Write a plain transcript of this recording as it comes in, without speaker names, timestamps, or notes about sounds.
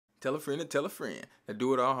Tell a friend and tell a friend. And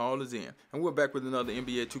do it all is in. And we're back with another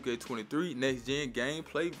NBA 2K23 Next Gen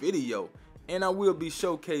gameplay video. And I will be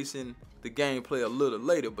showcasing the gameplay a little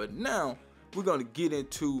later. But now we're going to get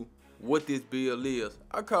into what this build is.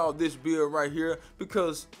 I call this build right here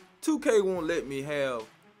because 2K won't let me have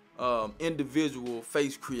individual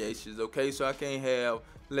face creations, okay? So I can't have,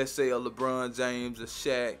 let's say, a LeBron James, a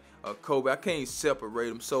Shaq, a Kobe. I can't separate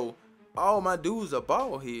them. So all my dudes are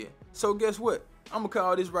bald head. So guess what? I'm gonna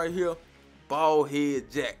call this right here Bald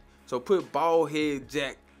Head Jack. So put Bald Head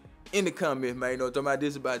Jack in the comments, man. You know what I'm talking about? This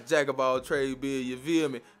is about Jack of all trades build, you feel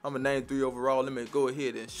me? I'm gonna name 3 overall. Let me go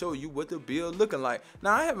ahead and show you what the build looking like.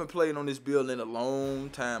 Now, I haven't played on this build in a long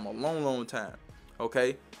time, a long time,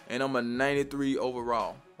 okay? And I'm a 93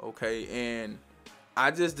 overall, okay? And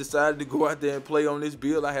I just decided to go out there and play on this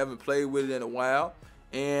build. I haven't played with it in a while.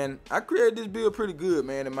 And I created this build pretty good,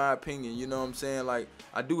 man, in my opinion. You know what I'm saying? Like,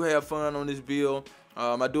 I do have fun on this build.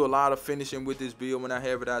 I do a lot of finishing with this build when I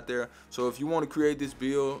have it out there. So if you want to create this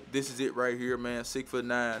build, this is it right here, man. 6'9",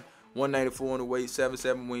 194 in the weight,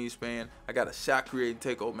 7'7" wingspan. I got a shot creating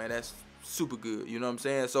takeover, man. That's super good. You know what I'm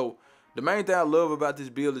saying? So the main thing I love about this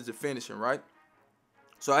build is the finishing, right?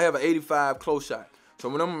 So I have an 85 close shot. So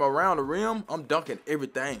when I'm around the rim, I'm dunking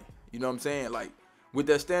everything. You know what I'm saying? Like, with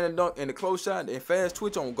that standing dunk and the close shot and fast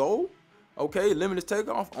twitch on goal, okay, limitless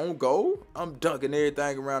takeoff on goal, I'm dunking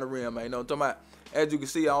everything around the rim, man. You know what I'm talking about? As you can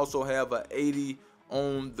see, I also have a 80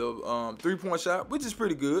 on the three-point shot, which is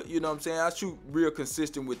pretty good. You know what I'm saying? I shoot real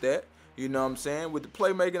consistent with that. You know what I'm saying? With the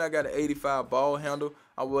playmaking, I got an 85 ball handle.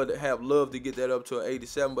 I would have loved to get that up to an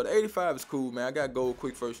 87, but 85 is cool, man. I got goal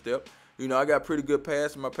quick first step. You know, I got pretty good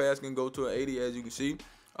pass. My pass can go to an 80, as you can see.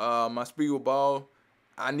 My speed with ball,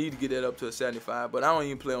 I need to get that up to a 75, but I don't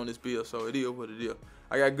even play on this build, so it is what it is.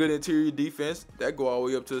 I got good interior defense. That go all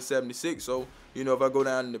the way up to a 76, so, you know, if I go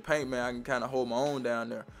down in the paint, man, I can kind of hold my own down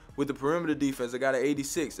there. With the perimeter defense, I got an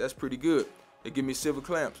 86. That's pretty good. They give me silver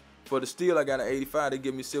clamps. For the steal, I got an 85. They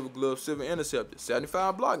give me silver gloves, silver interceptor.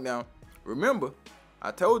 75 block now. Remember,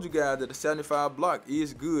 I told you guys that the 75 block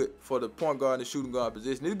is good for the point guard and shooting guard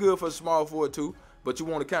position. It's good for the small forward, too. But you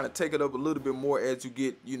want to kind of take it up a little bit more as you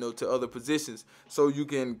get, you know, to other positions, so you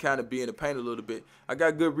can kind of be in the paint a little bit. I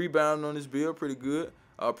got good rebounding on this build, pretty good.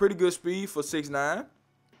 Pretty good speed for 6'9".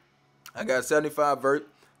 I got 75 vert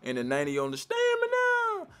and a 90 on the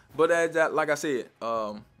stamina. But like I said, I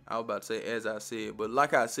was about to say as I said, but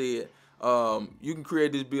like I said, you can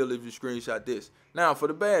create this build if you screenshot this. Now for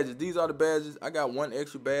the badges, these are the badges. I got one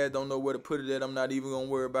extra badge. Don't know where to put it at. I'm not even gonna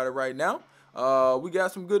worry about it right now. We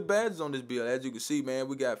got some good badges on this build. As you can see, man,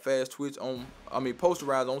 we got fast twitch on,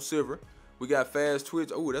 posterized on silver. We got fast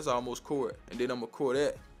twitch. Oh, that's almost core. And then I'm gonna core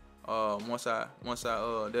that. Once I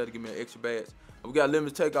that'll give me an extra badge. We got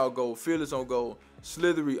limited takeout gold, fearless on gold,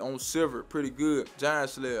 slithery on silver, pretty good. Giant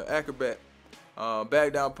slayer, acrobat,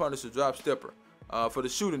 back down punisher, drop stepper. For the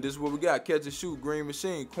shooting, this is what we got: catch and shoot, green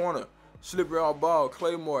machine, corner, slippery all ball,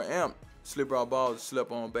 claymore, amp. Slippery all ball is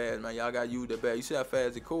slip on badge, man. Y'all gotta use that badge. You see how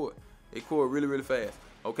fast it core? It core really fast.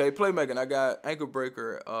 Okay, playmaking, I got ankle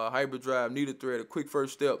breaker, hybrid drive, needle thread, a quick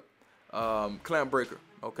first step, clamp breaker.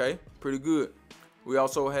 Okay, pretty good. We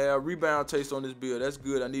also have rebound taste on this build. That's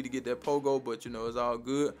good. I need to get that pogo, but you know, it's all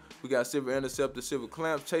good. We got silver interceptor, silver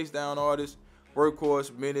clamps, chase down artist,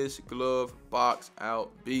 workhorse, menace, glove, box,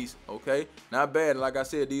 out, beast. Okay, not bad. Like I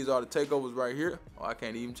said, these are the takeovers right here. Oh, I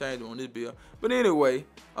can't even change them on this build. But anyway,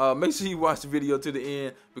 make sure you watch the video to the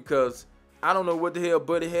end, because I don't know what the hell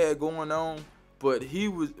Buddy had going on, but he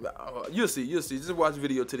was, you'll see. Just watch the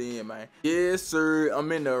video to the end, man. Yes, sir.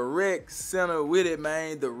 I'm in the rec center with it,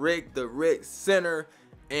 man. The rec center.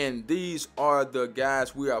 And these are the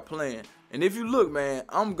guys we are playing. And if you look, man,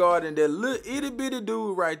 I'm guarding that little itty bitty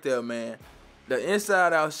dude right there, man. The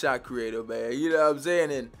inside out shot creator, man. You know what I'm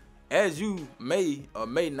saying? And as you may or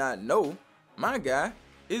may not know, my guy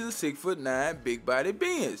is a 6'9" big body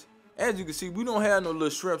Benz. As you can see, we don't have no little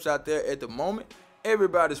shrimps out there at the moment.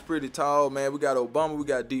 Everybody's pretty tall, man. We got Obama, we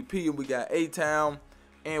got DP, and we got A-Town.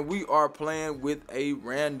 And we are playing with a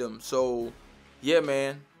random. So, yeah,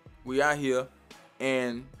 man. We out here.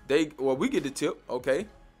 And we get the tip, okay?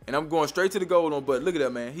 And I'm going straight to the goal on, but look at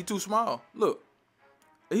that, man. He too small. Look.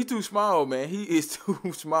 He too small, man. He is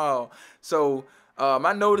too small. So,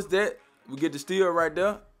 I noticed that. We get the steal right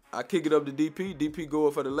there. I kick it up to DP. DP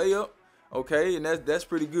going for the layup. Okay, and that's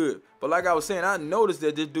pretty good. But like I was saying, I noticed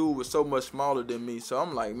that this dude was so much smaller than me. So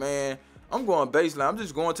I'm like, man, I'm going baseline. I'm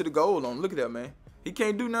just going to the goal on him. Look at that, man. He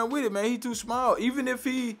can't do nothing with it, man. He too small. Even if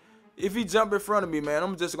he jump in front of me, man,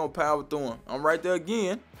 I'm just gonna power through him. I'm right there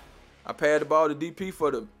again. I pad the ball to DP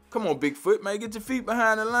for the. Come on, Bigfoot, man. Get your feet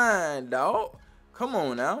behind the line, dog. Come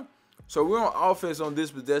on now. So we're on offense on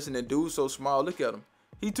this possession, and dude's so small. Look at him.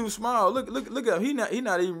 He too small. Look at him. He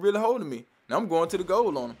not even really holding me. Now I'm going to the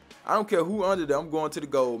goal on him. I don't care who under there. I'm going to the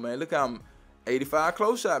goal, man. Look how I'm 85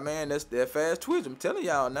 close shot, man. That's that fast twitch. I'm telling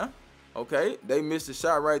y'all now. Okay, they missed the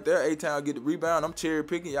shot right there. A-Town get the rebound. I'm cherry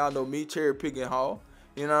picking. Y'all know me, cherry picking Hall.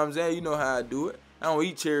 You know what I'm saying? You know how I do it. I don't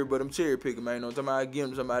eat cherry, but I'm cherry picking, man. You know what I'm talking about? I give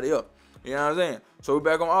them somebody up. You know what I'm saying? So we're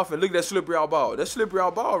back on offense. Look at that slippery out ball. That slippery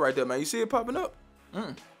out ball right there, man. You see it popping up?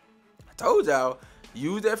 I told y'all,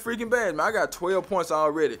 use that freaking badge, man. I got 12 points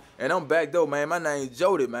already. And I'm back though, man. My name's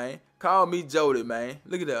Jody, man. Call me Jody, man.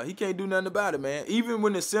 Look at that. He can't do nothing about it, man. Even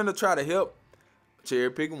when the center try to help,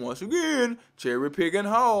 cherry picking once again. Cherry picking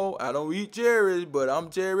Hall. I don't eat cherries, but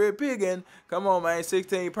I'm cherry picking. Come on, man.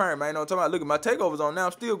 16 parent, man. You know what I'm talking about? Look at my takeovers on now.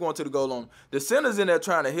 I'm still going to the goal on. The center's in there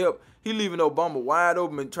trying to help. He leaving Obama wide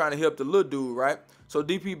open and trying to help the little dude, right? So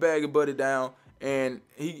DP bagging Buddy down, and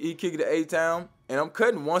he kicked the A-Town, and I'm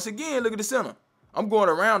cutting once again. Look at the center. I'm going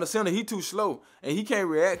around the center. He too slow, and he can't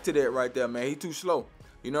react to that right there, man. He too slow.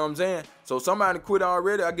 You know what I'm saying? So somebody quit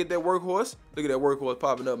already. I get that workhorse. Look at that workhorse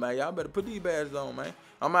popping up, man. Y'all better put these badges on, man.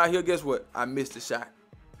 I'm out here. Guess what? I missed the shot.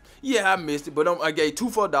 Yeah, I missed it, but I gave two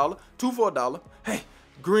for $1. Two for $1. Hey,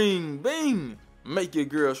 green bean. Make your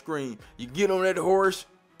girl scream. You get on that horse,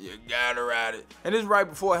 you gotta ride it. And this is right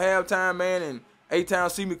before halftime, man, and A-Town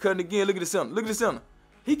see me cutting again. Look at the center. Look at the center.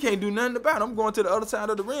 He can't do nothing about it. I'm going to the other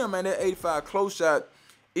side of the rim, man. That 85 close shot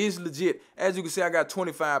is legit. As you can see, I got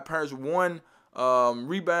 25 points, 1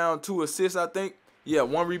 rebound, 2 assists, I think. Yeah,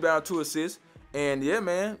 1 rebound, 2 assists. And yeah,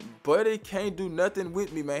 man, Buddy can't do nothing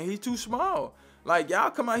with me, man. He's too small. Like,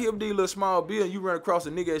 y'all come out here with these little small bill and you run across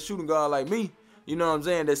a nigga at shooting guard like me. You know what I'm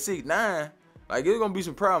saying? That's 6'9". Like, it's gonna be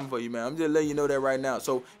some problem for you, man. I'm just letting you know that right now.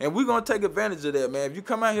 So, and we're gonna take advantage of that, man. If you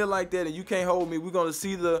come out here like that and you can't hold me, we're gonna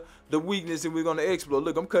see the weakness and we're gonna explode.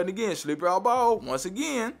 Look, I'm cutting again. Slippery out ball. Once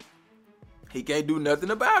again, he can't do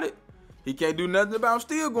nothing about it. He can't do nothing about it. I'm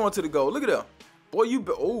still going to the goal. Look at that. Boy,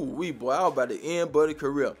 boy, I was about to end Buddy's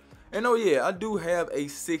career. And oh yeah, I do have a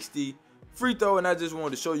 60 free throw, and I just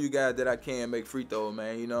wanted to show you guys that I can make free throw,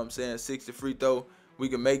 man. You know what I'm saying? 60 free throw. We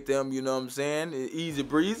can make them, you know what I'm saying? Easy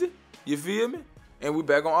breezy. You feel me? And we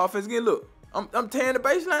back on offense again. Look, I'm tearing the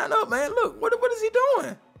baseline up, man. Look, what is he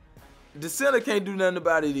doing? The center can't do nothing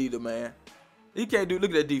about it either, man. He can't do. Look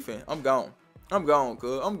at that defense. I'm gone. I'm gone,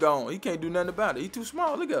 cuz. I'm gone. He can't do nothing about it. He too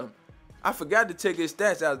small. Look at him. I forgot to check his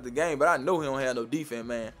stats out of the game, but I know he don't have no defense,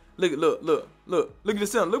 man. Look at the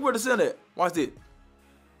center. Look where the center at. Watch this.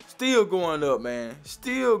 Still going up, man.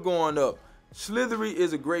 Still going up. Slithery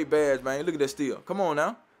is a great badge, man. Look at that steal. Come on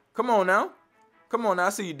now. Come on now. Come on now. I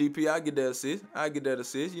see you, DP. I get that assist. I get that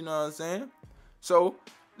assist. You know what I'm saying? So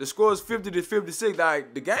the score is 50-56.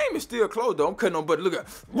 Like, the game is still close, though. I'm cutting on, but look at,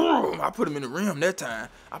 I put him in the rim that time.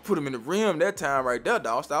 I put him in the rim that time right there,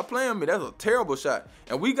 dog. Stop playing me. That's a terrible shot.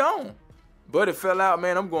 And we gone. But it fell out,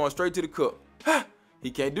 man. I'm going straight to the cup.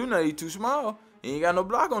 He can't do nothing. He's too small. He ain't got no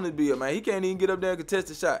block on his bill, man. He can't even get up there and contest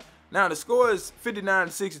the shot. Now, the score is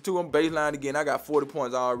 59-62. I'm baseline again. I got 40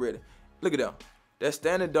 points already. Look at that. That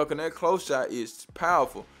standing dunk and that close shot is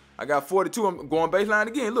powerful. I got 42. I'm going baseline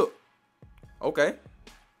again. Look. Okay.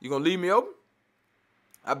 You going to leave me open?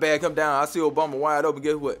 I bag him down. I see Obama wide open.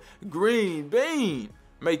 Guess what? Green bean.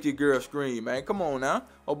 Make your girl scream, man. Come on now.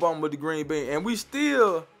 Obama with the green bean. And we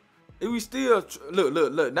still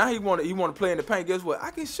look. Now he want to play in the paint. Guess what?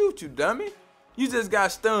 I can shoot you, dummy. You just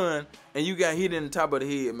got stunned and you got hit in the top of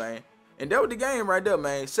the head, man. And that was the game right there,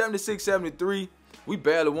 man. 76-73. We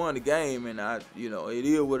barely won the game, and it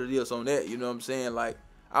is what it is on that. You know what I'm saying? Like,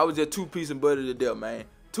 I was just two-piece and Buddy to death, man.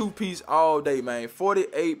 Two-piece all day, man.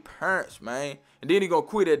 48 points, man. And then he gonna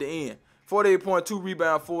quit at the end. 48.2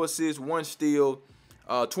 rebound, 4 assists, 1 steal,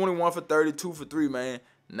 21 for 30, 2 for 3, man.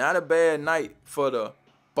 Not a bad night for the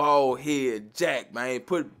bald head Jack, man.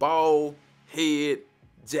 Put bald head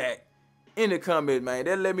Jack in the comment, man.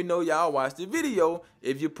 That let me know y'all watched the video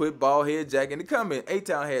if you put bald head Jack in the comment.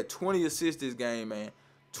 A-Town had 20 assists this game, man.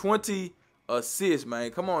 20 assists, man.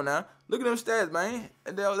 Come on now. Look at them stats, man.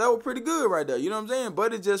 That was pretty good right there. You know what I'm saying?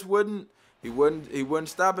 But it just wasn't. He wasn't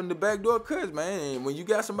stopping the backdoor cuts, man. And when you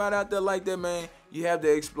got somebody out there like that, man, you have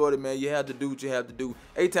to exploit it, man. You have to do what you have to do.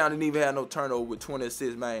 A-Town didn't even have no turnover with 20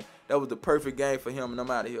 assists, man. That was the perfect game for him, and I'm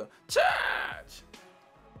out of here. Charge!